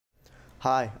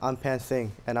Hi, I'm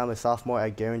Teng, and I'm a sophomore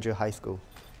at Garinger High School,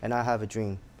 and I have a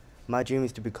dream. My dream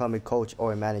is to become a coach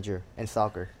or a manager in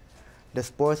soccer. The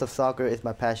sport of soccer is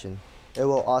my passion. It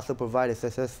will also provide a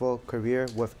successful career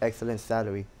with excellent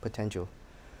salary potential.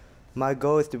 My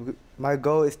goal is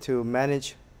to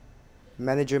manage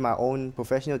my own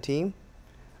professional team.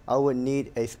 I would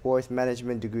need a sports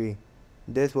management degree.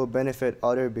 This will benefit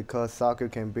others because soccer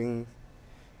can bring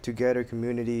together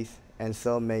communities, and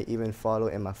some may even follow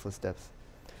in my footsteps.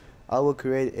 I will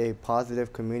create a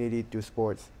positive community through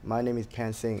sports. My name is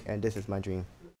Pan Singh, and this is my dream.